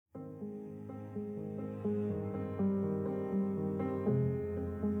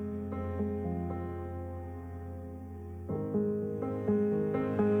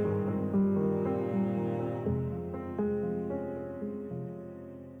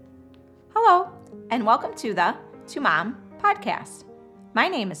and welcome to the To Mom podcast. My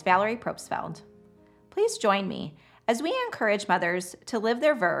name is Valerie Propsfeld. Please join me as we encourage mothers to live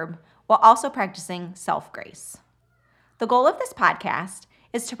their verb while also practicing self-grace. The goal of this podcast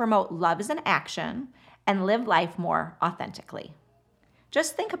is to promote love as an action and live life more authentically.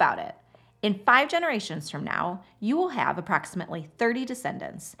 Just think about it. In 5 generations from now, you will have approximately 30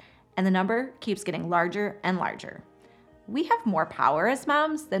 descendants, and the number keeps getting larger and larger. We have more power as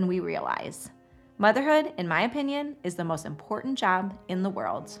moms than we realize. Motherhood, in my opinion, is the most important job in the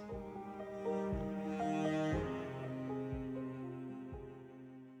world.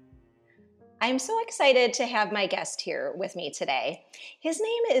 I'm so excited to have my guest here with me today. His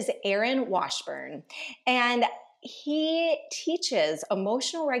name is Aaron Washburn, and he teaches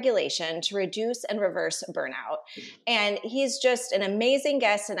emotional regulation to reduce and reverse burnout. And he's just an amazing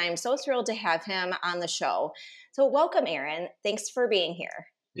guest, and I'm so thrilled to have him on the show. So welcome, Aaron. Thanks for being here.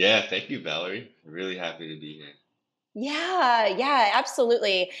 Yeah, thank you, Valerie. I'm really happy to be here. Yeah,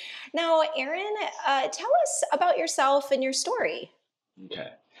 absolutely. Now, Aaron, tell us about yourself and your story. Okay.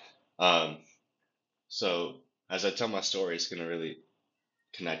 Um, so as I tell my story, it's gonna really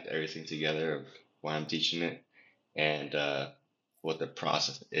connect everything together of why I'm teaching it and what the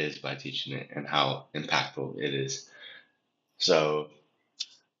process is by teaching it and how impactful it is. So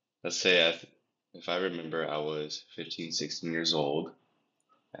let's say if I remember, I was 15, 16 years old,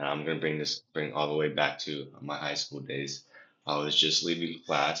 and I'm gonna bring all the way back to my high school days. I was just leaving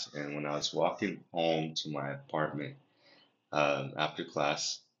class, and when I was walking home to my apartment after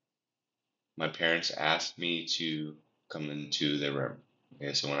class, my parents asked me to come into their room.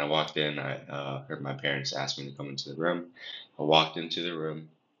 Okay, so when I walked in, I heard my parents ask me to come into the room. I walked into the room,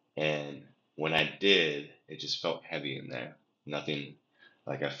 and when I did, it just felt heavy in there. Nothing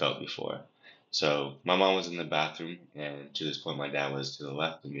like I felt before. So my mom was in the bathroom, and to this point, my dad was to the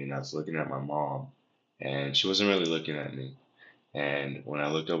left of me, and I was looking at my mom, and she wasn't really looking at me. And when I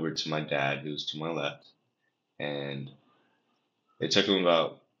looked over to my dad, who was to my left, and it took him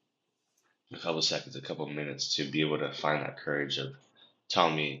about a couple seconds, a couple minutes to be able to find that courage of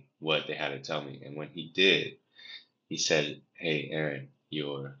telling me what they had to tell me. And when he did, he said, "Hey, Aaron,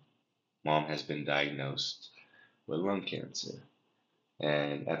 your mom has been diagnosed with lung cancer."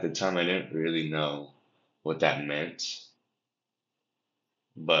 And at the time, I didn't really know what that meant.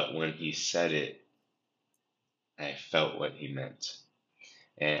 But when he said it, I felt what he meant.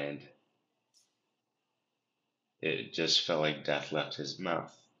 And it just felt like death left his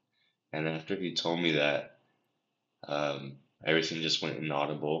mouth. And after he told me that, um, everything just went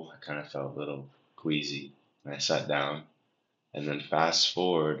inaudible. I kind of felt a little queasy. And I sat down. And then fast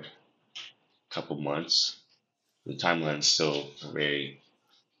forward a couple months, the timeline's still very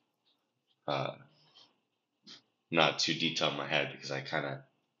uh, not too detailed in my head because I kind of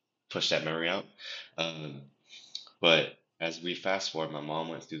pushed that memory out. Um, but as we fast forward, my mom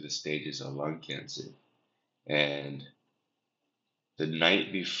went through the stages of lung cancer. And the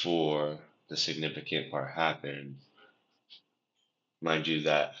night before the significant part happened, mind you,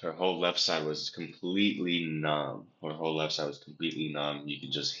 that her whole left side was completely numb. Her whole left side was completely numb. You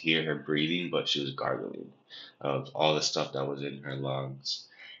could just hear her breathing, but she was gargling of all the stuff that was in her lungs.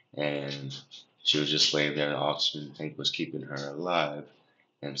 And she was just laying there. The oxygen tank was keeping her alive.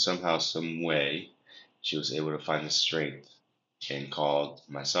 And somehow, some way, she was able to find the strength and called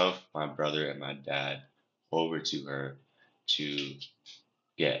myself, my brother, and my dad over to her to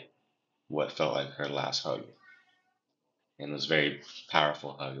get what felt like her last hug. And it was a very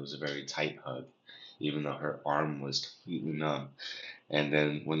powerful hug. It was a very tight hug, even though her arm was completely numb. And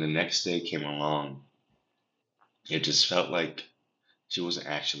then when the next day came along, it just felt like she wasn't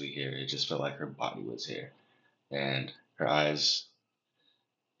actually here. It just felt like her body was here. And her eyes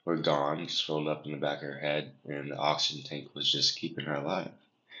were gone, just rolled up in the back of her head, and the oxygen tank was just keeping her alive.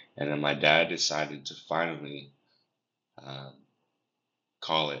 And then my dad decided to finally um,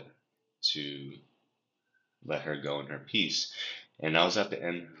 call it to let her go in her peace. And I was at the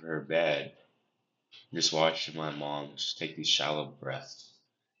end of her bed, just watching my mom just take these shallow breaths.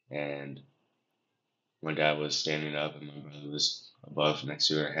 And my dad was standing up and my brother was above next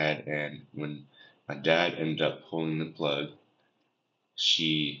to her head. And when my dad ended up pulling the plug,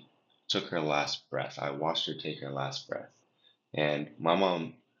 she took her last breath. I watched her take her last breath. And my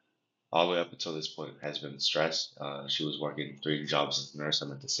mom, all the way up until this point, has been stressed. She was working 3 jobs as a nurse. I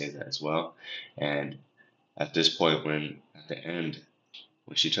meant to say that as well. And at this point, when at the end,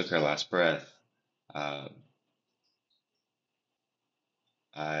 when she took her last breath, uh,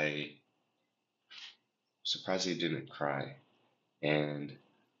 I surprisingly didn't cry. And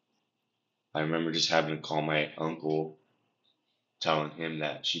I remember just having to call my uncle telling him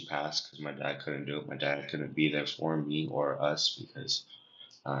that she passed because my dad couldn't do it. My dad couldn't be there for me or us because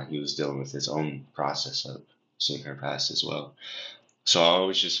he was dealing with his own process of seeing her pass as well. So I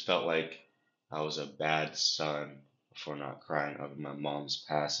always just felt like I was a bad son for not crying over my mom's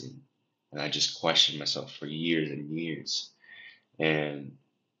passing. And I just questioned myself for years and years. And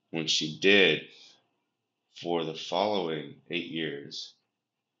when she did, for the following 8 years,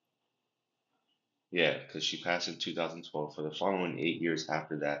 yeah, because she passed in 2012, for the following 8 years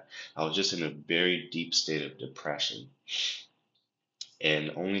after that, I was just in a very deep state of depression. And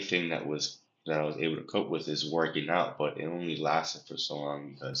the only thing that I was able to cope with is working out, but it only lasted for so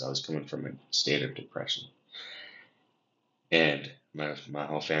long because I was coming from a state of depression. And my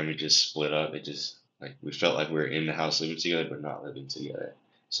whole family just split up. It just like we felt like we were in the house living together, but not living together.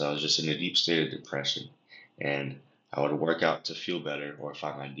 So I was just in a deep state of depression, and I would work out to feel better or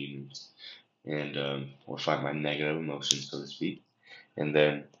fight my demons, and or fight my negative emotions, so to speak. And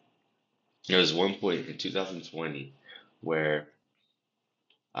then there was one point in 2020 where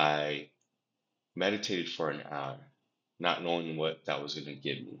I meditated for an hour, not knowing what that was going to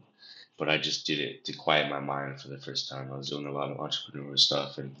give me. But I just did it to quiet my mind for the first time. I was doing a lot of entrepreneurial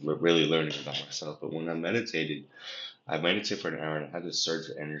stuff and really learning about myself. But when I meditated for an hour and I had this surge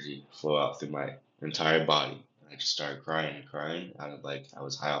of energy flow out through my entire body. I just started crying and crying out of like I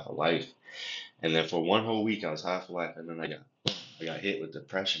was high off of life. And then for one whole week I was high off of life, and then I got hit with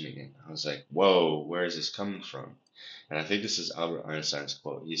depression again. I was like, whoa, where is this coming from? And I think this is Albert Einstein's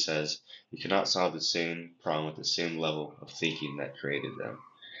quote. He says, "You cannot solve the same problem with the same level of thinking that created them."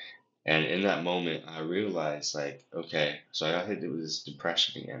 And in that moment, I realized, like, okay, so I got hit with this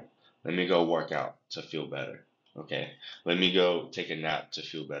depression again. Let me go work out to feel better. Okay, let me go take a nap to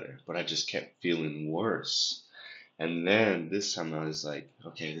feel better. But I just kept feeling worse. And then this time I was like,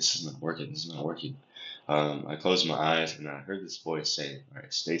 okay, this is not working. This is not working. I closed my eyes and I heard this voice say, all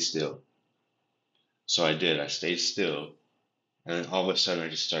right, stay still. So I did. I stayed still. And then all of a sudden I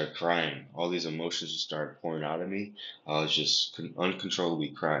just started crying. All these emotions just started pouring out of me. I was just uncontrollably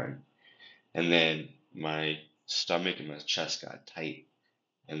crying. And then my stomach and my chest got tight.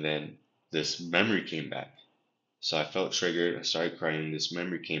 And then this memory came back. So I felt triggered. I started crying. This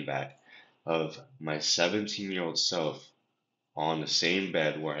memory came back of my 17-year-old self on the same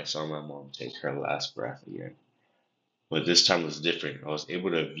bed where I saw my mom take her last breath again. But this time was different. I was able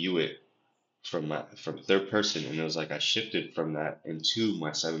to view it from third person, and it was like I shifted from that into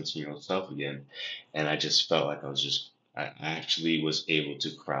my 17-year-old self again, and I just felt like I actually was able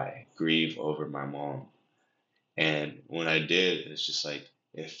to cry, grieve over my mom. And when I did, it's just like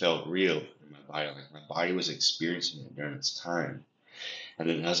it felt real in my body. Like my body was experiencing it during this time. And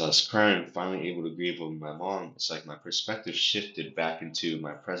then as I was crying, finally able to grieve over my mom, it's like my perspective shifted back into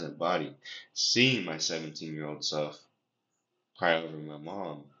my present body, seeing my 17-year-old self cry over my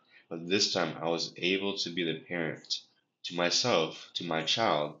mom. But this time I was able to be the parent to myself, to my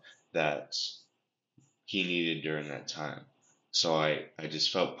child, that he needed during that time. So I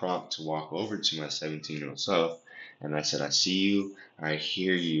just felt prompt to walk over to my 17-year-old self and I said, I see you, I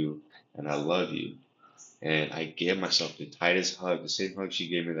hear you, and I love you. And I gave myself the tightest hug, the same hug she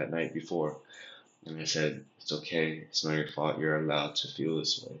gave me that night before. And I said, it's okay, it's not your fault, you're allowed to feel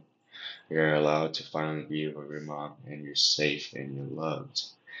this way. You're allowed to finally grieve over your mom, and you're safe and you're loved.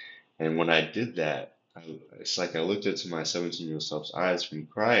 And when I did that, it's like I looked into my 17-year-old self's eyes from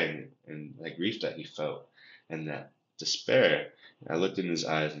crying and that grief that he felt and that despair. And I looked in his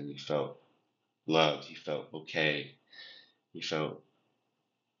eyes and he felt loved. He felt okay. He felt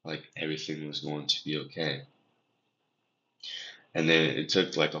like everything was going to be okay. And then it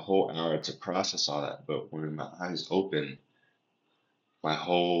took like a whole hour to process all that. But when my eyes opened, my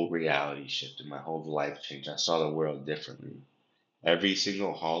whole reality shifted. My whole life changed. I saw the world differently. Every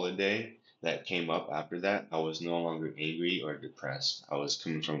single holiday that came up after that, I was no longer angry or depressed. I was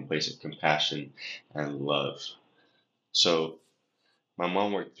coming from a place of compassion and love. So my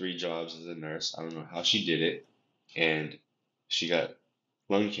mom worked 3 jobs as a nurse. I don't know how she did it. And she got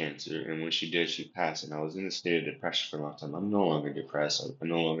lung cancer. And when she did, she passed. And I was in a state of depression for a long time. I'm no longer depressed. I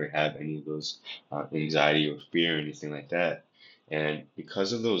no longer have any of those anxiety or fear or anything like that. And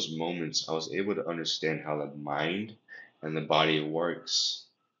because of those moments, I was able to understand how the mind and the body works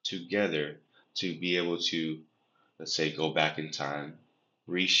together to be able to, let's say, go back in time,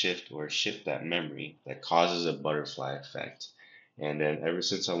 reshift or shift that memory that causes a butterfly effect. And then ever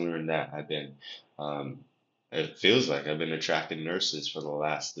since I learned that, um, it feels like I've been attracting nurses for the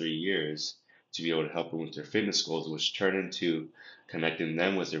last 3 years to be able to help them with their fitness goals, which turn into connecting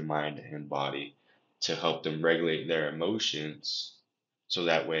them with their mind and body to help them regulate their emotions. So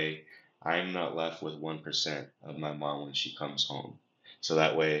that way I'm not left with 1% of my mom when she comes home. So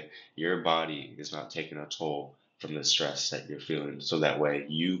that way, your body is not taking a toll from the stress that you're feeling. So that way,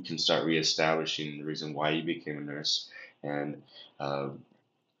 you can start reestablishing the reason why you became a nurse and uh,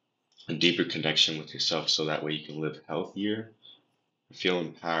 a deeper connection with yourself. So that way, you can live healthier, feel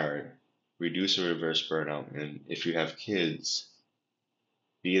empowered, reduce or reverse burnout. And if you have kids,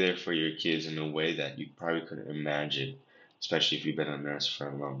 be there for your kids in a way that you probably couldn't imagine, especially if you've been a nurse for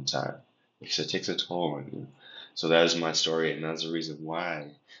a long time, because it takes a toll on you. So that is my story, and that's the reason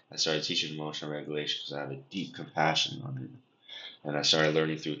why I started teaching emotional regulation, because I have a deep compassion on it. And I started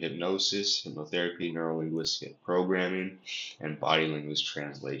learning through hypnosis, hypnotherapy, neurolinguistic programming, and body language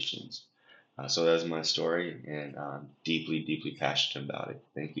translations. So that's my story, and I'm deeply, deeply passionate about it.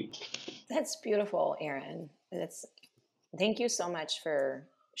 Thank you. That's beautiful, Aaron. That's Thank you so much for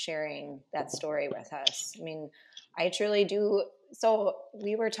sharing that story with us. I mean, I truly do. So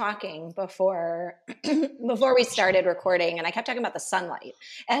we were talking before before we started recording, and I kept talking about the sunlight,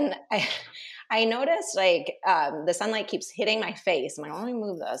 and I noticed like the sunlight keeps hitting my face. I'm like, let me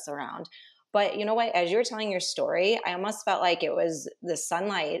move this around. But you know what? As you were telling your story, I almost felt like it was the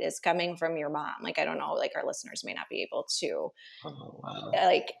sunlight is coming from your mom. Like I don't know, like our listeners may not be able to Oh, wow.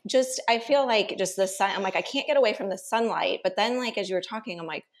 like just I feel like just the sun. I'm like I can't get away from the sunlight. But then like as you were talking, I'm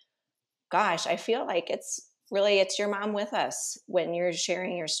like, gosh, I feel like it's your mom with us when you're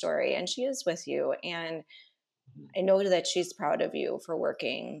sharing your story, and she is with you. And I know that she's proud of you for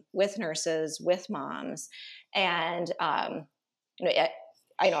working with nurses, with moms, and you know,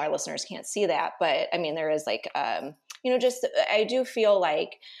 I know our listeners can't see that, but I mean, there is like, just I do feel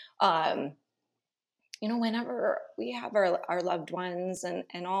like, um, whenever we have our loved ones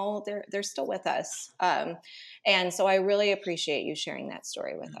and all, they're still with us, and so I really appreciate you sharing that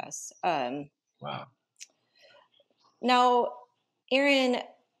story with us. Wow. Now, Erin,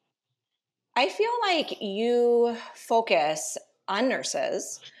 I feel like you focus on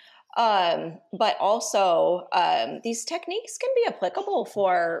nurses, but also these techniques can be applicable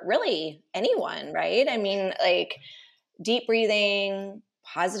for really anyone, right? I mean, like deep breathing,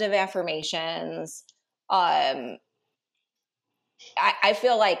 positive affirmations. Um, I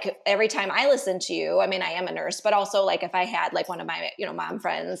feel like every time I listen to you, I mean, I am a nurse, but also like if I had like one of my, mom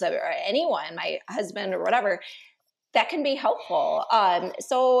friends or anyone, my husband or whatever, that can be helpful.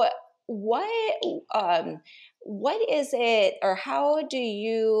 So what um, what is it, or how do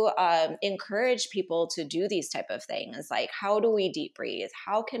you encourage people to do these type of things? Like, how do we deep breathe?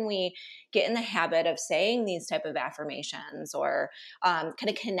 How can we get in the habit of saying these type of affirmations, or kind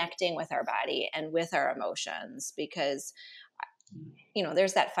of connecting with our body and with our emotions? Because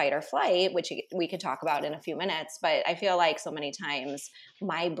there's that fight or flight, which we could talk about in a few minutes. But I feel like so many times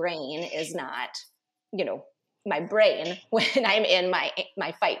my brain is not, you know, my brain when I'm in my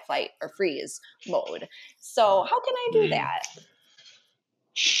fight, flight, or freeze mode. So how can I do Mm. that?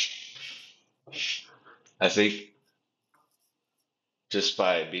 I think just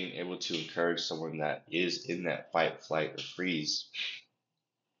by being able to encourage someone that is in that fight, flight, or freeze,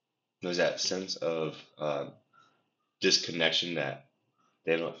 there's that sense of disconnection that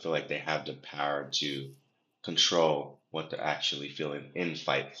they don't feel like they have the power to control what they're actually feeling in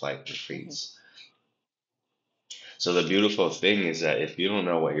fight, flight, or Mm-hmm. freeze. So the beautiful thing is that if you don't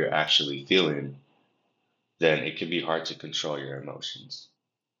know what you're actually feeling, then it can be hard to control your emotions,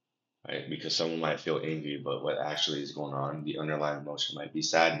 right? Because someone might feel angry, but what actually is going on, the underlying emotion might be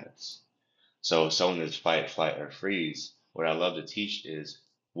sadness. So if someone is fight, flight, or freeze, what I love to teach is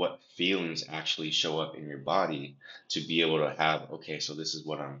what feelings actually show up in your body to be able to have, okay, so this is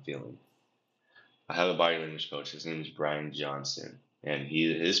what I'm feeling. I have a body language coach. His name is Brian Johnson. And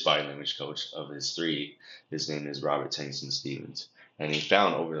his body language coach of his three, his name is Robert Tennyson Stevens. And he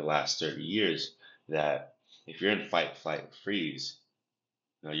found over the last 30 years that if you're in fight, flight, freeze,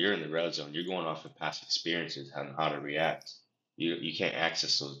 you're in the red zone. You're going off of past experiences on how to react. You can't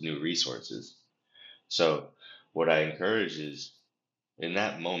access those new resources. So, what I encourage is in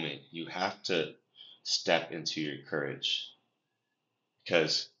that moment, you have to step into your courage.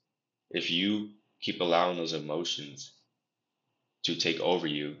 Because if you keep allowing those emotions to take over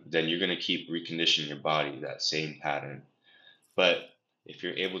you, then you're going to keep reconditioning your body that same pattern. But if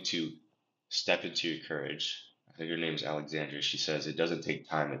you're able to step into your courage, I think her name is Alexandria, she says it doesn't take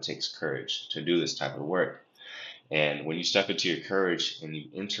time, it takes courage to do this type of work. And when you step into your courage and you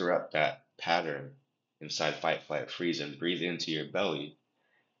interrupt that pattern inside fight, flight, freeze and breathe into your belly,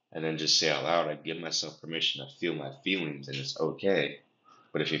 and then just say out loud, I give myself permission to feel my feelings and it's okay.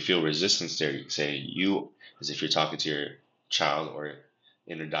 But if you feel resistance there, you say you, as if you're talking to your child or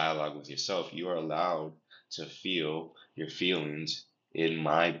in a dialogue with yourself, you are allowed to feel your feelings in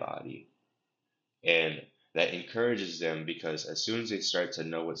my body. And that encourages them because as soon as they start to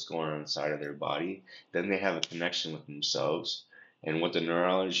know what's going on inside of their body, then they have a connection with themselves and what the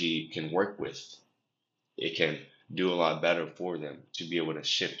neurology can work with. It can do a lot better for them to be able to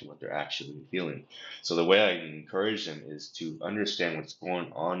shift what they're actually feeling. So the way I encourage them is to understand what's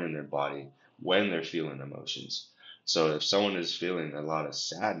going on in their body when they're feeling emotions. So if someone is feeling a lot of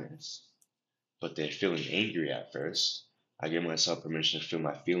sadness, but they're feeling angry at first, I give myself permission to feel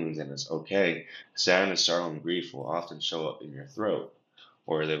my feelings and it's okay. Sadness, sorrow, and grief will often show up in your throat,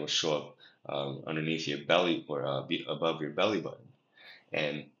 or they will show up underneath your belly or above your belly button.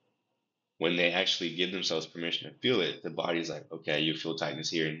 And when they actually give themselves permission to feel it, the body's like, okay, you feel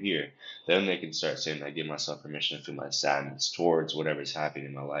tightness here and here. Then they can start saying, I give myself permission to feel my sadness towards whatever's happening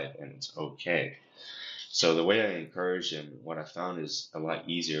in my life, and it's okay. So the way I encourage them, what I found is a lot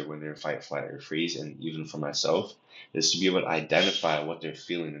easier when they're fight, flight, or freeze, and even for myself, is to be able to identify what they're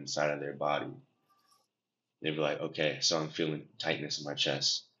feeling inside of their body. They'd be like, okay, so I'm feeling tightness in my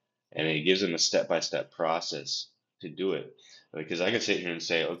chest. And it gives them a step by step process to do it. Because I could sit here and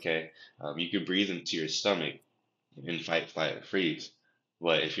say, okay, you could breathe into your stomach and fight, flight, or freeze.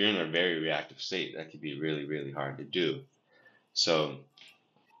 But if you're in a very reactive state, that could be really, really hard to do. So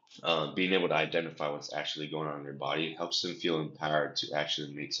being able to identify what's actually going on in their body helps them feel empowered to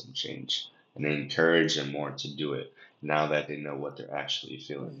actually make some change. And they encourage them more to do it now that they know what they're actually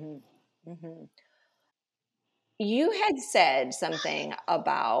feeling. Mm-hmm. Mm-hmm. You had said something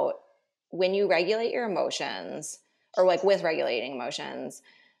about when you regulate your emotions, or like with regulating emotions,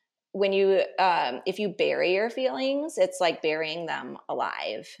 when you if you bury your feelings, it's like burying them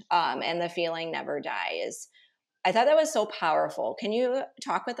alive, and the feeling never dies. I thought that was so powerful. Can you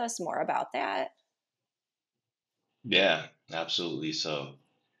talk with us more about that? Yeah, absolutely. So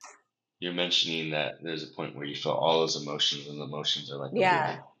you're mentioning that there's a point where you feel all those emotions and the emotions are like a Yeah.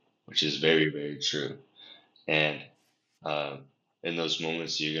 river, which is very, very true. And um, in those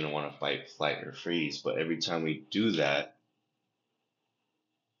moments, you're going to want to fight, flight, or freeze. But every time we do that,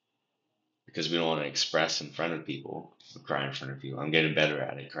 because we don't want to express in front of people, or cry in front of people, I'm getting better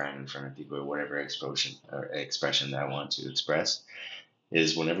at it, crying in front of people, or whatever expression that I want to express,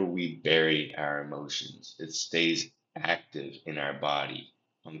 is whenever we bury our emotions, it stays active in our body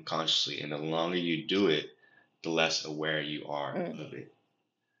unconsciously. And the longer you do it, the less aware you are Mm. of it.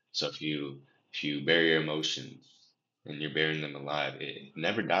 So if you bury your emotions and you're burying them alive, it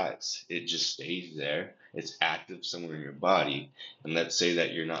never dies. It just stays there. It's active somewhere in your body. And let's say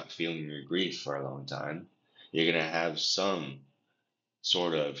that you're not feeling your grief for a long time. You're gonna have some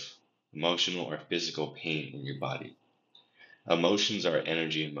sort of emotional or physical pain in your body. Emotions are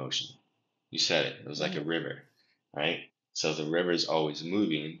energy in motion. You said it. It was like a Mm-hmm. river, right? So the river is always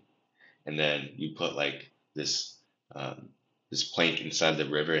moving, and then you put like um, this plank inside the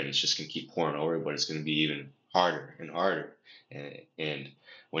river, and it's just gonna keep pouring over, but it's gonna be even harder and harder. And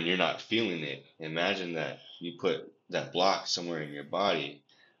when you're not feeling it, imagine that you put that block somewhere in your body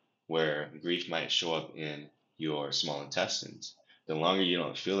where grief might show up in your small intestines. The longer you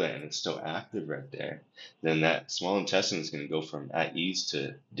don't feel it and it's still active right there, then that small intestine is going to go from at ease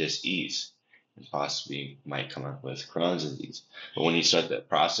to dis-ease and possibly might come up with Crohn's disease. But when you start to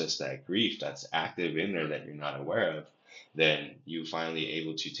process that grief that's active in there that you're not aware of, then you finally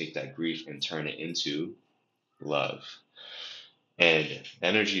able to take that grief and turn it into love. And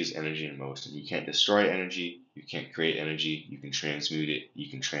energy is energy in motion. You can't destroy energy, you can't create energy, you can transmute it, you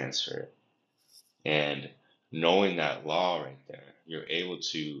can transfer it. And knowing that law right there, you're able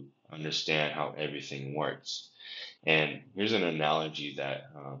to understand how everything works. And here's an analogy that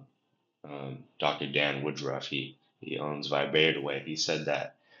Dr. Dan Woodruff, he owns Vibrated Away. He said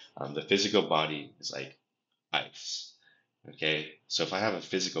that the physical body is like ice. Okay, so if I have a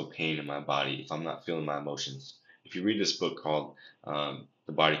physical pain in my body, if I'm not feeling my emotions, if you read this book called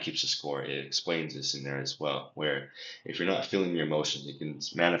The Body Keeps a Score, it explains this in there as well. Where if you're not feeling your emotions, it can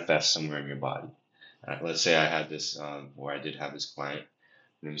manifest somewhere in your body. Let's say I had this, or I did have this client.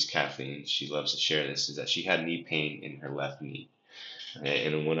 Her name is Kathleen. She loves to share this. Is that she had knee pain in her left knee.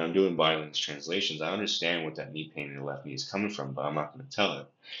 And when I'm doing violence translations, I understand what that knee pain in her left knee is coming from, but I'm not going to tell her.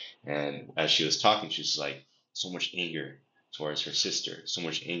 And as she was talking, she was like, so much anger towards her sister, so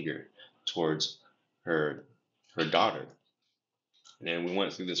much anger towards her her daughter. And then we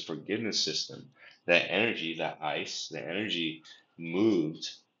went through this forgiveness system. That energy, that ice, the energy moved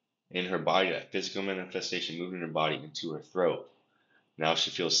in her body, that physical manifestation moved in her body into her throat. Now she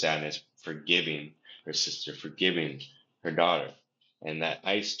feels sadness, forgiving her sister, forgiving her daughter. And that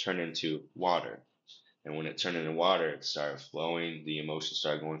ice turned into water. And when it turned into water, it started flowing, the emotions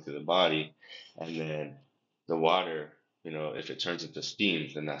started going through the body. And then the water, if it turns into steam,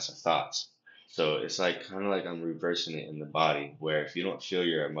 then that's the thoughts. So it's like kind of like I'm reversing it in the body, where if you don't feel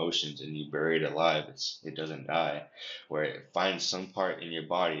your emotions and you bury it alive, it doesn't die, where it finds some part in your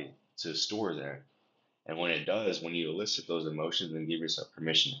body to store there. And when it does, when you elicit those emotions and give yourself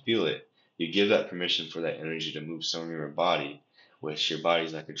permission to feel it, you give that permission for that energy to move somewhere in your body, which your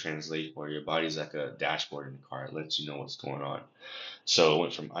body's like a translate, or your body's like a dashboard in the car. It lets you know what's going on. So it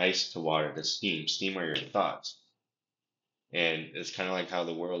went from ice to water to steam. Steam are your thoughts, and it's kind of like how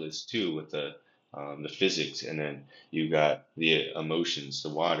the world is too, with the physics, and then you got the emotions, the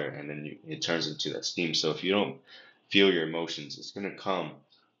water, and then it turns into that steam. So if you don't feel your emotions, it's gonna come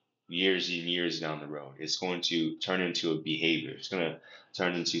years and years down the road. It's going to turn into a behavior. It's going to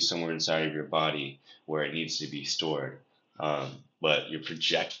turn into somewhere inside of your body where it needs to be stored. But you're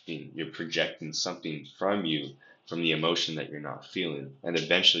projecting something from you, from the emotion that you're not feeling, and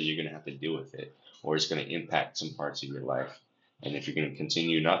eventually you're going to have to deal with it, or it's going to impact some parts of your life. And if you're going to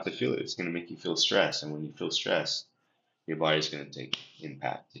continue not to feel it, it's going to make you feel stress. And when you feel stress, your body's going to take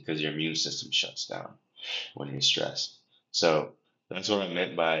impact because your immune system shuts down when you're stressed. So that's what I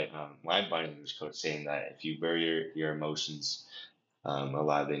meant by my body language coach saying that if you bury your emotions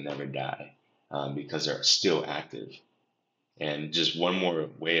alive, they never die, because they're still active. And just one more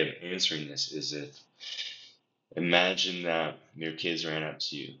way of answering this is, if imagine that your kids ran up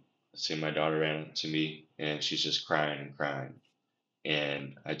to you. Let's say my daughter ran up to me and she's just crying and crying,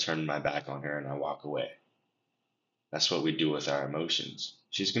 and I turn my back on her and I walk away. That's what we do with our emotions.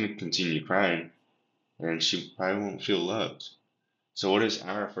 She's going to continue crying and she probably won't feel loved. So what is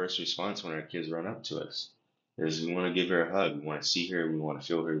our first response when our kids run up to us? Is we want to give her a hug, we want to see her, we want to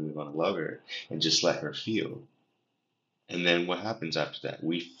feel her, we want to love her, and just let her feel. And then what happens after that?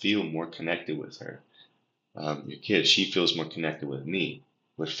 We feel more connected with her. Your kid, she feels more connected with me.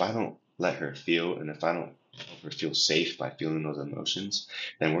 But if I don't let her feel, and if I don't help her feel safe by feeling those emotions,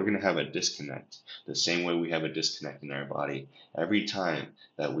 then we're going to have a disconnect. The same way we have a disconnect in our body. Every time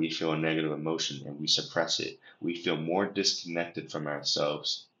that we feel a negative emotion and we suppress it, we feel more disconnected from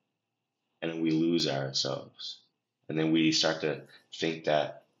ourselves, and then we lose ourselves. And then we start to think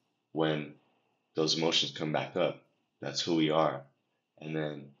that when those emotions come back up, that's who we are. And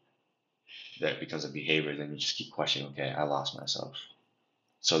then that becomes a behavior. Then you just keep questioning, okay, I lost myself.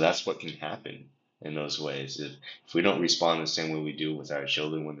 So that's what can happen in those ways. If we don't respond the same way we do with our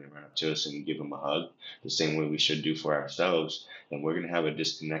children when they run up to us and we give them a hug, the same way we should do for ourselves, then we're going to have a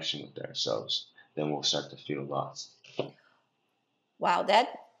disconnection with ourselves. Then we'll start to feel lost. Wow, that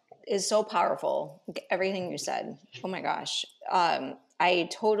is so powerful. Everything you said. Oh my gosh. I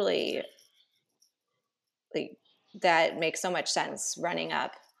totally, like, that makes so much sense, running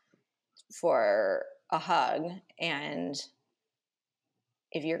up for a hug, and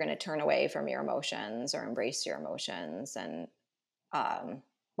if you're going to turn away from your emotions or embrace your emotions. And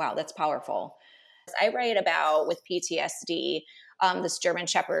wow, that's powerful. I write about, with PTSD, this German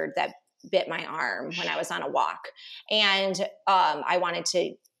Shepherd that bit my arm when I was on a walk. And I wanted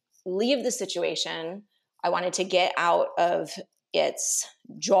to leave the situation. I wanted to get out of its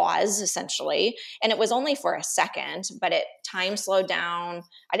jaws, essentially. And it was only for a second, but time slowed down.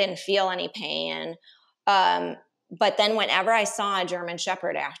 I didn't feel any pain. But then whenever I saw a German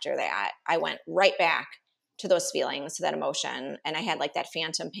Shepherd after that, I went right back to those feelings, to that emotion. And I had like that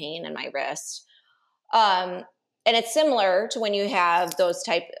phantom pain in my wrist. And it's similar to when you have those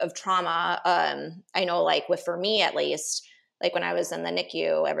type of trauma. I know, like, for me at least, like when I was in the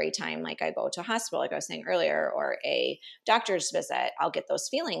NICU, every time like I go to a hospital, like I was saying earlier, or a doctor's visit, I'll get those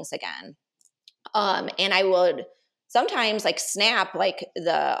feelings again. And I would sometimes like snap like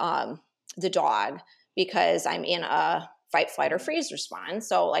the dog, because I'm in a fight, flight, or freeze response.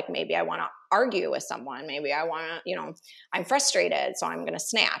 So like maybe I want to argue with someone. Maybe I want to, I'm frustrated, so I'm going to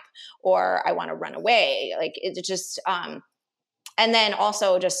snap, or I want to run away. Like it just, and then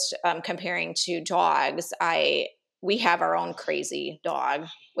also just comparing to dogs, we have our own crazy dog,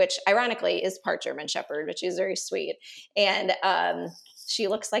 which ironically is part German Shepherd, which is very sweet. And she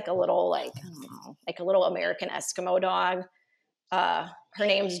looks like a little, like, I don't know, like a little American Eskimo dog. Her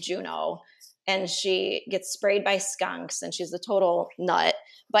name's Juno, and she gets sprayed by skunks, and she's a total nut,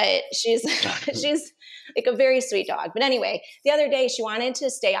 but she's she's like a very sweet dog. But anyway, the other day she wanted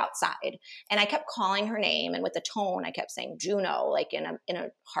to stay outside, and I kept calling her name, and with the tone I kept saying Juno, like in a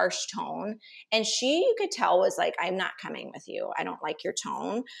harsh tone, and she, you could tell, was like, I'm not coming with you. I don't like your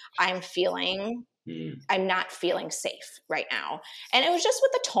tone. I'm not feeling safe right now. And it was just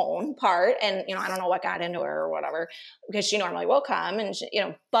with the tone part. And, I don't know what got into her or whatever, because she normally will come, and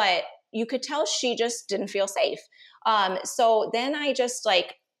but you could tell she just didn't feel safe. So then I just,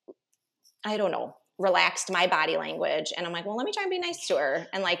 like, I don't know, relaxed my body language. And I'm like, well, let me try and be nice to her.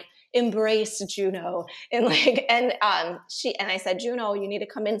 And like, embrace Juno and like, and I said, Juno, you need to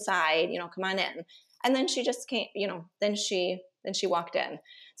come inside, come on in. And then she just came, then she walked in.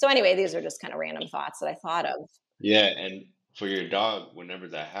 So anyway, these are just kind of random thoughts that I thought of. Yeah, and for your dog, whenever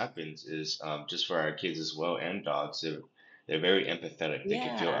that happens, is just for our kids as well and dogs, they're very empathetic. They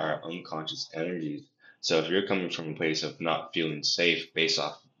can feel Yeah, our unconscious energies. So if you're coming from a place of not feeling safe based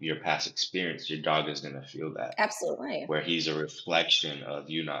off your past experience, your dog is going to feel that, absolutely. where he's a reflection of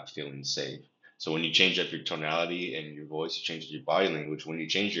you not feeling safe. So when you change up your tonality and your voice, you change your body language. When you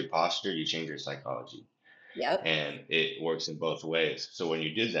change your posture, you change your psychology. Yep. And it works in both ways. So when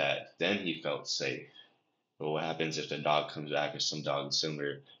you did that, then he felt safe. But what happens if the dog comes back or some dog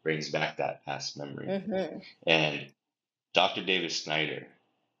similar brings back that past memory? Mm-hmm. And Dr. David Snyder,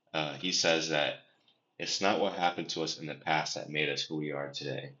 he says that it's not what happened to us in the past that made us who we are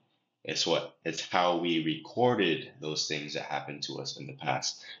today. It's how we recorded those things that happened to us in the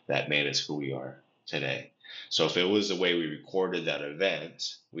past that made us who we are today. So if it was the way we recorded that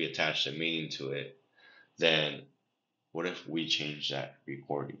event, we attached a meaning to it, then what if we change that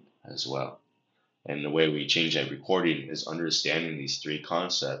recording as well? And the way we change that recording is understanding these three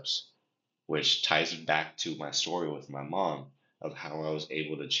concepts, which ties back to my story with my mom of how I was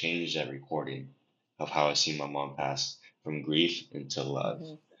able to change that recording of how I see my mom pass from grief into love.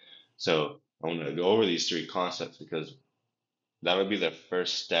 Mm-hmm. So I want to go over these three concepts because that would be the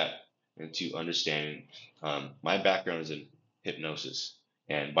first step into understanding. My background is in hypnosis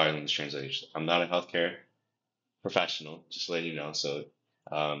and biolingual translation. I'm not a healthcare professional, just letting you know. So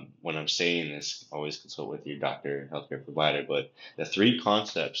when I'm saying this, always consult with your doctor, healthcare provider. But the three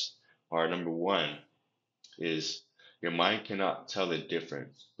concepts are number one is your mind cannot tell the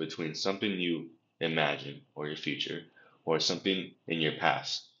difference between something you imagine or your future or something in your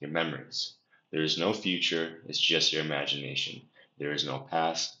past, your memories. There is no future, it's just your imagination. There is no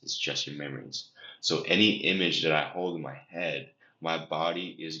past, it's just your memories. So any image that I hold in my head, my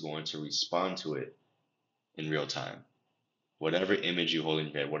body is going to respond to it in real time. Whatever image you hold in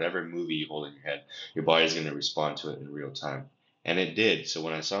your head, whatever movie you hold in your head, your body's going to respond to it in real time. And it did. So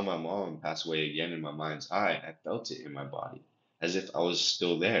when I saw my mom pass away again in my mind's eye, I felt it in my body as if I was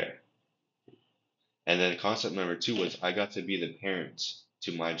still there. And then concept number two was I got to be the parent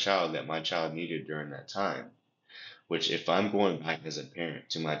to my child that my child needed during that time. Which, if I'm going back as a parent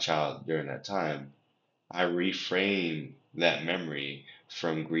to my child during that time, I reframe that memory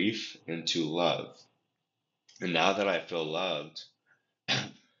from grief into love. And now that I feel loved,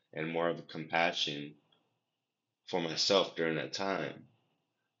 and more of a compassion for myself during that time,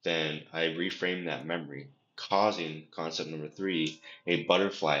 then I reframe that memory, causing concept number three, a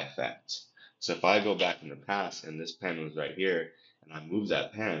butterfly effect. So if I go back in the past and this pen was right here and I move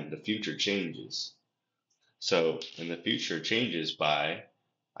that pen, the future changes. So, and the future changes by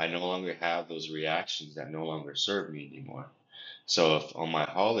I no longer have those reactions that no longer serve me anymore. So if on my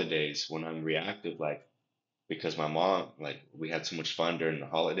holidays when I'm reactive, like because my mom, like, we had so much fun during the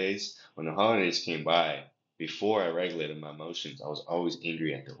holidays. When the holidays came by, before I regulated my emotions, I was always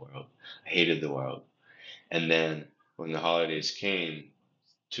angry at the world. I hated the world. And then when the holidays came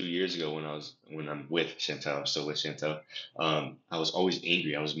 2 years ago, when I'm with Chantel, I'm still with Chantel. I was always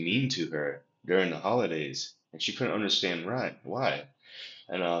angry. I was mean to her during the holidays, and she couldn't understand why.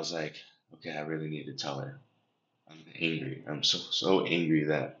 And I was like, okay, I really need to tell her. I'm angry. I'm so angry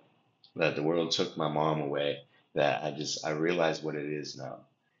that the world took my mom away, that I realized what it is now.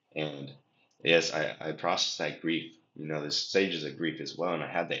 And yes, I processed that grief. There's stages of grief as well, and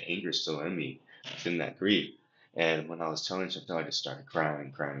I had the anger still in me within that grief. And when I was telling Chantal, I just started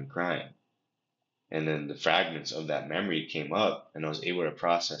crying, crying, crying. And then the fragments of that memory came up, and I was able to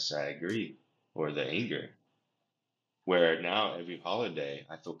process that grief or the anger. Where now every holiday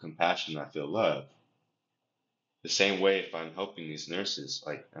I feel compassion, I feel love. The same way if I'm helping these nurses,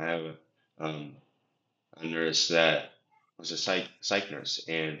 like I have um, a nurse that was a psych nurse,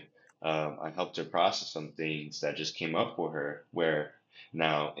 and I helped her process some things that just came up for her. Where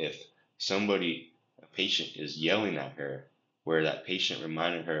now, if a patient is yelling at her, where that patient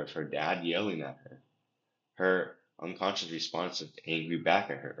reminded her of her dad yelling at her unconscious response is angry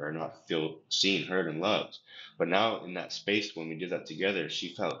back at her or not feel seen, heard, and loved. But now in that space, when we did that together,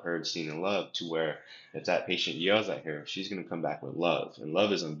 she felt heard, seen, and loved to where if that patient yells at her, she's going to come back with love. And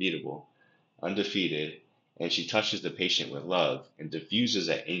love is unbeatable, undefeated. And she touches the patient with love and diffuses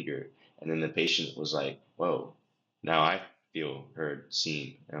that anger. And then the patient was like, whoa, now I feel heard,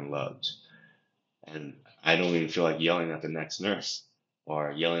 seen, and loved. And I don't even feel like yelling at the next nurse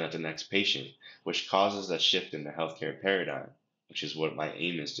or yelling at the next patient, which causes a shift in the healthcare paradigm, which is what my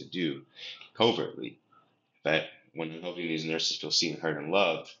aim is to do covertly. But when I'm helping these nurses feel seen, heard, and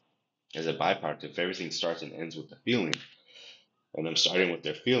loved, as a byproduct, if everything starts and ends with the feeling, and I'm starting with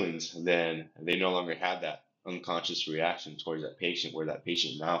their feelings, then they no longer have that unconscious reaction towards that patient, where that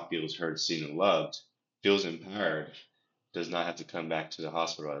patient now feels heard, seen, and loved, feels empowered, does not have to come back to the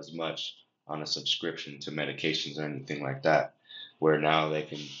hospital as much on a subscription to medications or anything like that, where now they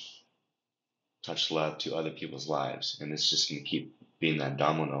can touch love to other people's lives, and it's just going to keep being that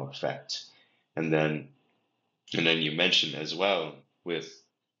domino effect. And then, and then you mentioned as well with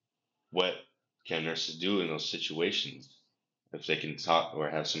what can nurses do in those situations if they can talk or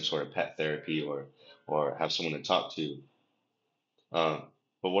have some sort of pet therapy or have someone to talk to. Um,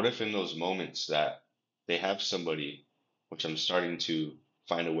 but what if in those moments that they have somebody, which I'm starting to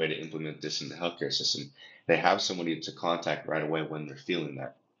find a way to implement this in the healthcare system, they have somebody to contact right away when they're feeling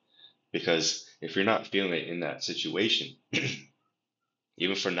that. Because if you're not feeling it in that situation,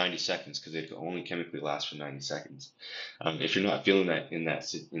 even for 90 seconds, because it can only chemically last for 90 seconds, if you're not feeling that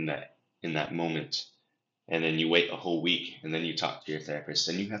in that moment, and then you wait a whole week, and then you talk to your therapist,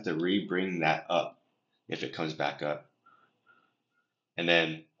 then you have to re-bring that up if it comes back up. And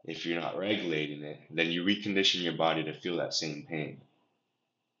then if you're not regulating it, then you recondition your body to feel that same pain.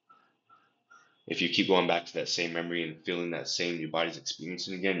 If you keep going back to that same memory and feeling that same your body's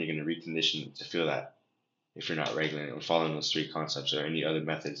experiencing again, you're going to recondition it to feel that if you're not regulating it or following those three concepts or any other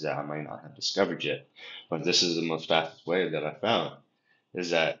methods that I might not have discovered yet. But this is the most fastest way that I found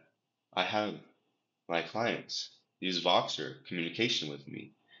is that I have my clients use Voxer communication with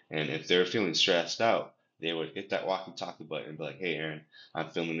me. And if they're feeling stressed out, they would hit that walkie-talkie button and be like, "Hey, Aaron, I'm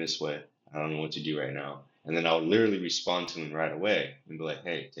feeling this way. I don't know what to do right now." And then I would literally respond to them right away and be like,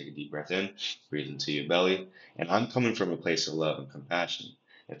 "Hey, take a deep breath in, breathe into your belly." And I'm coming from a place of love and compassion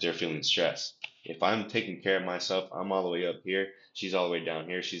if they're feeling stressed. If I'm taking care of myself, I'm all the way up here. She's all the way down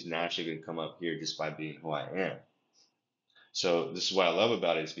here. She's naturally going to come up here just by being who I am. So this is what I love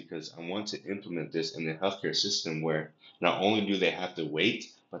about it is because I want to implement this in the healthcare system where not only do they have to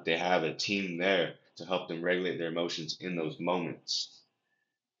wait, but they have a team there to help them regulate their emotions in those moments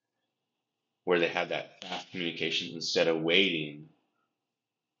where they have that fast communication instead of waiting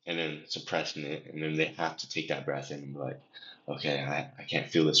and then suppressing it. And then they have to take that breath in and be like, okay, I can't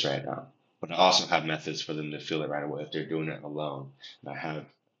feel this right now. But I also have methods for them to feel it right away if they're doing it alone. And I have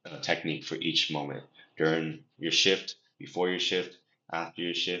a technique for each moment during your shift, before your shift, after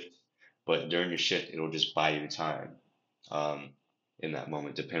your shift. But during your shift, it'll just buy you time um, in that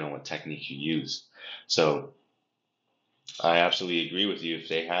moment, depending on what technique you use. So I absolutely agree with you. If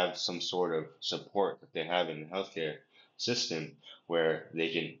they have some sort of support that they have in the healthcare system where they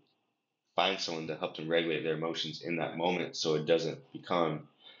can find someone to help them regulate their emotions in that moment so it doesn't become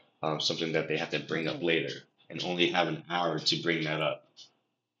something that they have to bring up Mhm. later and only have an hour to bring that up.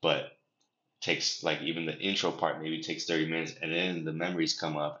 But takes like even the intro part maybe takes 30 minutes and then the memories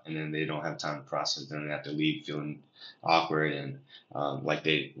come up and then they don't have time to process. Then they have to leave feeling awkward and like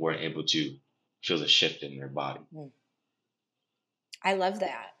they weren't able to feel the shift in their body. Mm. I love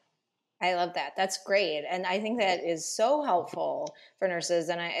that. I love that. That's great. And I think that is so helpful for nurses.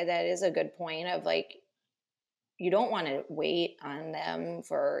 And that is a good point of like, you don't want to wait on them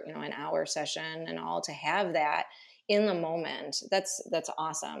for, an hour session and all to have that in the moment. That's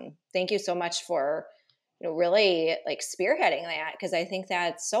awesome. Thank you so much for, really like spearheading that because I think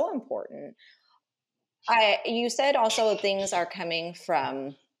that's so important. You said also things are coming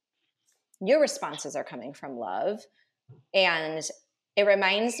from your responses are coming from love. And it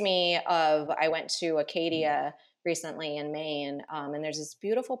reminds me of I went to Acadia recently in Maine, and there's this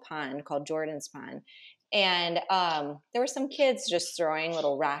beautiful pond called Jordan's Pond. And there were some kids just throwing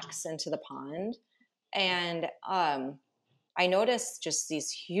little rocks into the pond. And I noticed just these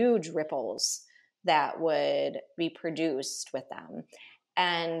huge ripples that would be produced with them.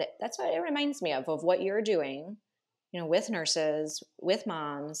 And that's what it reminds me of what you're doing, with nurses, with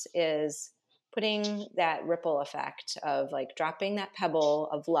moms, is putting that ripple effect of like dropping that pebble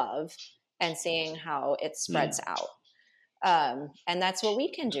of love and seeing how it Mm. spreads out. And that's what we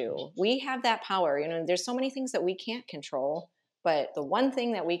can do. We have that power. There's so many things that we can't control, but the one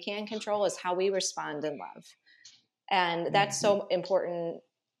thing that we can control is how we respond in love. And that's Mhm. so important,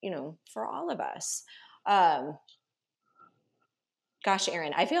 for all of us. Um, Gosh,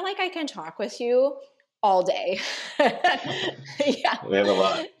 Aaron, I feel like I can talk with you all day. Yeah. We have a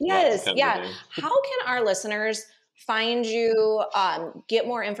lot to Yes. cover Yeah. there. How can our listeners find you, get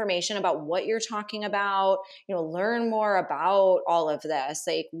more information about what you're talking about, learn more about all of this?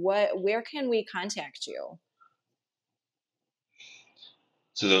 Like where can we contact you?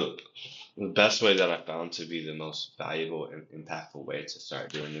 So the best way that I found to be the most valuable and impactful way to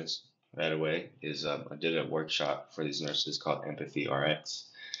start doing this right away is I did a workshop for these nurses called Empathy RX.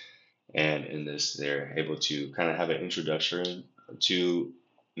 And in this, they're able to kind of have an introduction to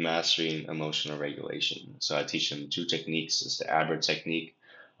mastering emotional regulation. So I teach them two techniques: it's the ABRA technique,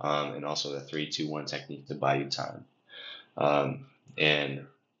 and also the 3-2-1 technique to buy you time. And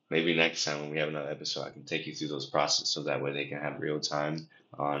maybe next time when we have another episode, I can take you through those processes so that way they can have real time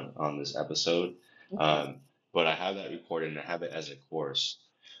on this episode. Mhm. But I have that recorded and I have it as a course,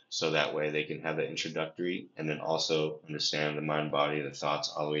 so that way they can have the introductory and then also understand the mind, body, the thoughts,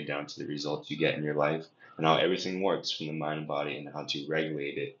 all the way down to the results you get in your life and how everything works from the mind and body and how to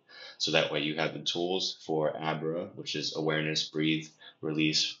regulate it. So that way you have the tools for ABRA, which is awareness, breathe,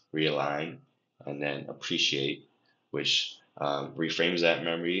 release, realign, and then appreciate, which reframes that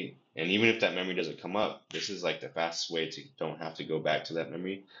memory. And even if that memory doesn't come up, this is like the fastest way to don't have to go back to that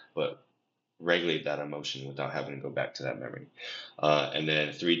memory, but regulate that emotion without having to go back to that memory. And then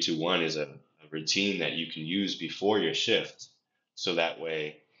 3-2-1 is a routine that you can use before your shift. So that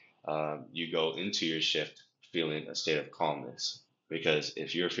way you go into your shift feeling a state of calmness. Because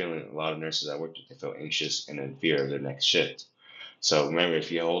if you're feeling, a lot of nurses I work with, they feel anxious and in fear of their next shift. So remember,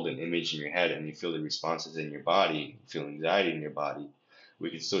 if you hold an image in your head and you feel the responses in your body, feel anxiety in your body, we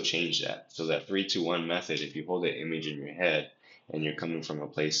can still change that. So that 3-2-1 method, if you hold an image in your head and you're coming from a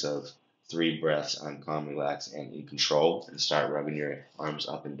place of 3 breaths, I'm calm, relaxed, and in control, and start rubbing your arms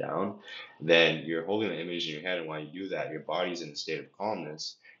up and down, then you're holding the image in your head, and while you do that, your body's in a state of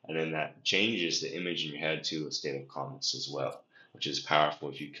calmness, and then that changes the image in your head to a state of calmness as well, which is powerful.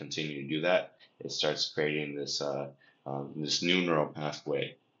 If you continue to do that, it starts creating this new neural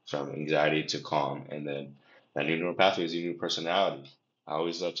pathway from anxiety to calm, and then that new neural pathway is your new personality. I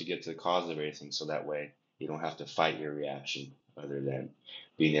always love to get to the cause of everything, so that way you don't have to fight your reaction, other than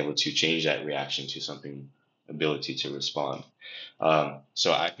being able to change that reaction to something ability to respond.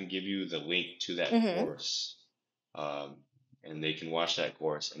 So I can give you the link to that Mhm. course, um, and they can watch that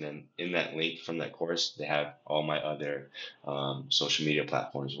course. And then in that link from that course, they have all my other social media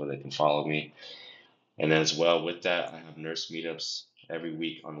platforms where they can follow me. And then as well with that, I have nurse meetups every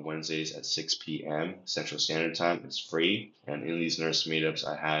week on Wednesdays at 6 p.m. Central Standard Time. It's free. And in these nurse meetups,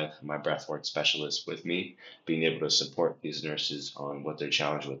 I have my breathwork specialist with me, being able to support these nurses on what they're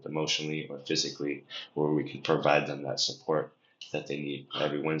challenged with emotionally or physically, where we can provide them that support that they need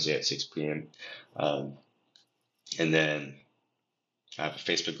every Wednesday at 6 p.m. Um, and then I have a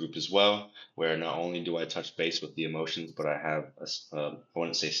Facebook group as well, where not only do I touch base with the emotions, but I have I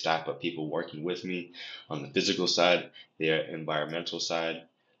wouldn't say staff, but people working with me on the physical side, the environmental side,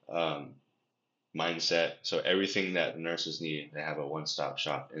 um, mindset. So everything that the nurses need, they have a one-stop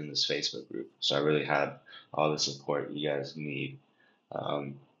shop in this Facebook group. So I really have all the support you guys need.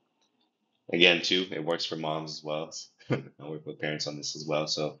 Um, Again, too, it works for moms as well. I work with parents on this as well,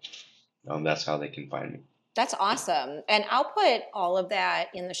 so that's how they can find me. That's awesome. And I'll put all of that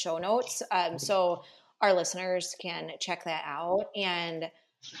in the show notes, so our listeners can check that out. And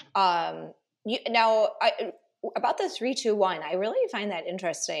um, about the 3-2-1, I really find that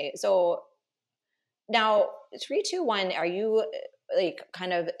interesting. So now 3-2-1, are you like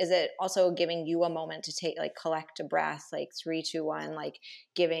kind of, is it also giving you a moment to take, like, collect a breath, like 3-2-1, like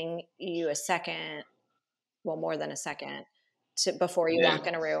giving you a second, well, more than a second, to before you Yeah, walk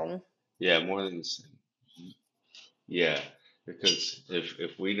in a room? yeah, more than the same. Yeah, because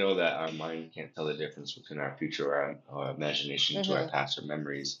if we know that our mind can't tell the difference between our future or our imagination to our Mm-hmm. past or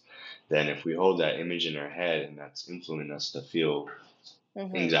memories, then if we hold that image in our head and that's influencing us to feel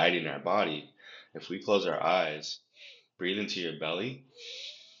Mm-hmm. anxiety in our body, if we close our eyes, breathe into your belly,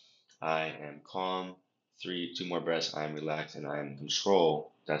 I am calm. 2 more breaths, I am relaxed and I am in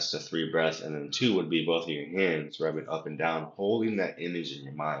control. That's the 3 breaths, and then 2 would be both of your hands rubbing up and down, holding that image in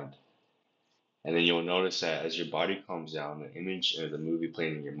your mind. And then you'll notice that as your body calms down, the image or the movie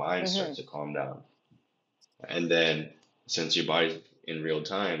playing in your mind Mm-hmm. starts to calm down. And then since your body's in real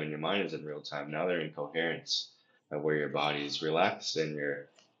time and your mind is in real time, now they're in coherence of where your body is relaxed and your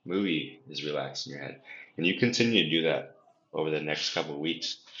movie is relaxed in your head. And you continue to do that over the next couple of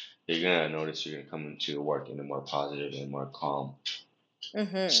weeks. You're gonna notice you're gonna come into work in a more positive and more calm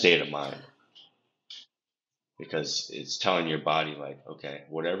Mm-hmm. state of mind, because it's telling your body like, okay,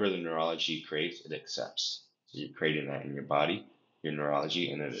 whatever the neurology creates, it accepts. So you're creating that in your body, your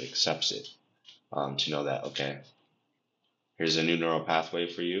neurology, and it accepts it, to know that, okay, here's a new neural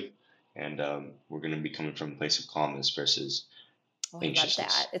pathway for you, and we're going to be coming from a place of calmness versus Oh, I love that.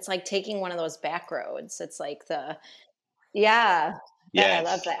 anxiousness. It's like taking one of those back roads. It's like yeah, I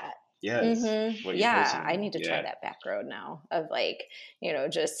love Yes, that. yes, Mhm. what you're Yeah, focusing I on. need to try Yeah, that back road now, of, like,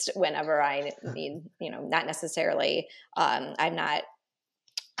 just whenever I need, not necessarily, I'm not,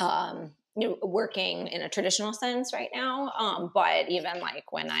 working in a traditional sense right now. But even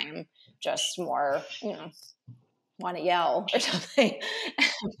like when I'm just more, want to yell or something,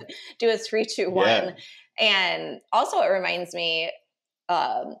 do a 3-2-1. Yeah. And also, it reminds me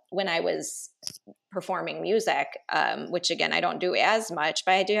when I was performing music, which again, I don't do as much,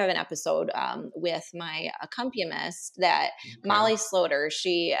 but I do have an episode with my accompanist that Okay. Molly Sloter,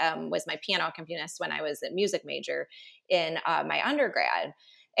 she was my piano accompanist when I was a music major in my undergrad.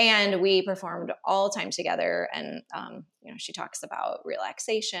 And we performed all the time together. And, she talks about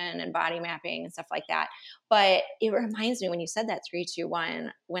relaxation and body mapping and stuff like that. But it reminds me when you said that 3-2-1,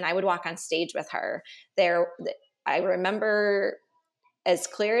 when I would walk on stage with her, I remember as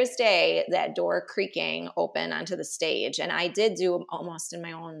clear as day that door creaking open onto the stage. And I did do almost in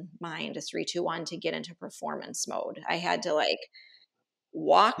my own mind a 3-2-1 to get into performance mode. I had to like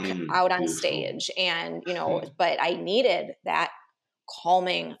walk out on Beautiful. stage and, but I needed that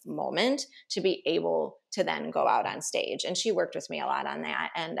calming moment to be able to then go out on stage. And she worked with me a lot on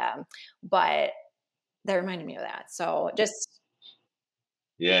that. And, but that reminded me of that. So just,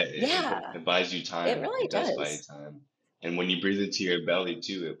 Yeah, yeah, it buys you it time. really It does buy you does. time. And when you breathe into your belly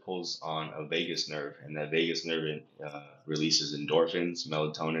too, it pulls on a vagus nerve, and that vagus nerve releases endorphins,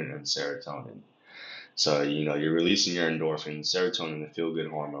 melatonin, and serotonin. So, you're releasing your endorphins, serotonin, the feel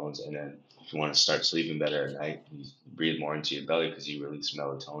good hormones. And then if you want to start sleeping better at night, you breathe more into your belly because you release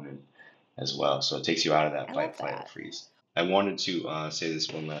melatonin as well. So it takes you out of that I fight, love flight, or that. freeze. I wanted to say this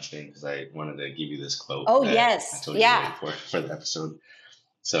one last thing because I wanted to give you this quote Oh, that I yes. told you to Yeah. wait for the episode.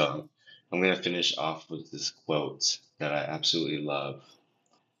 So I'm going to finish off with this quote that I absolutely love.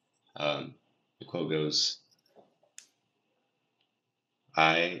 The quote goes,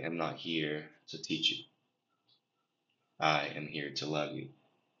 I am not here to teach you. I am here to love you.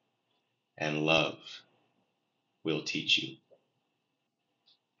 And love will teach you.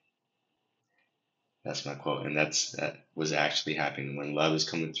 That's my quote. And that was actually happening. When love is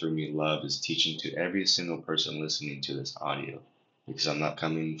coming through me, love is teaching to every single person listening to this audio. Because I'm not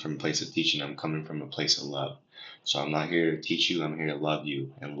coming from a place of teaching, I'm coming from a place of love. So I'm not here to teach you, I'm here to love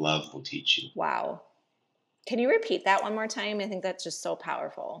you, and love will teach you. Wow. Can you repeat that one more time? I think that's just so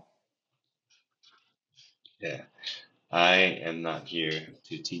powerful. Yeah. I am not here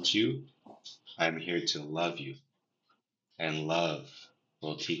to teach you, I'm here to love you, and love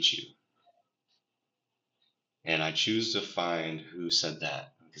will teach you. And I choose to find who said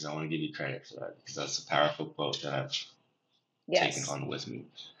that because I want to give you credit for that because that's a powerful quote that I've taken Yes, on with me.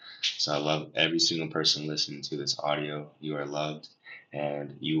 So I love every single person listening to this audio. You are loved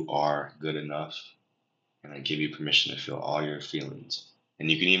and you are good enough. And I give you permission to feel all your feelings. And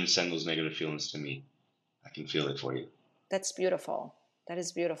you can even send those negative feelings to me. I can feel it for you. that's beautiful. That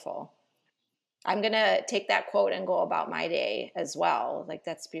is beautiful. I'm going to take that quote and go about my day as well. Like,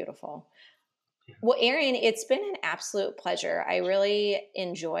 that's beautiful. Well, Erin, it's been an absolute pleasure. I really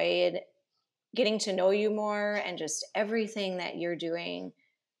enjoyed getting to know you more and just everything that you're doing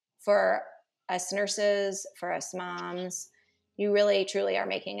for us nurses, for us moms. You really, truly are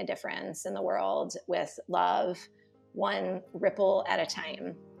making a difference in the world with love, one ripple at a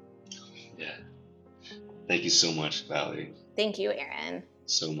time. Yeah. Thank you so much, Valerie. Thank you, Erin.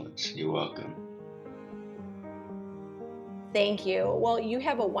 So much. You're welcome. Thank you. Well, you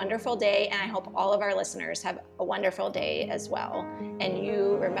have a wonderful day, and I hope all of our listeners have a wonderful day as well. And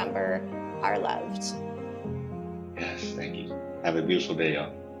you remember, are loved. Yes, thank you. Have a beautiful day,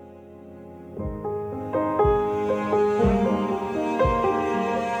 y'all.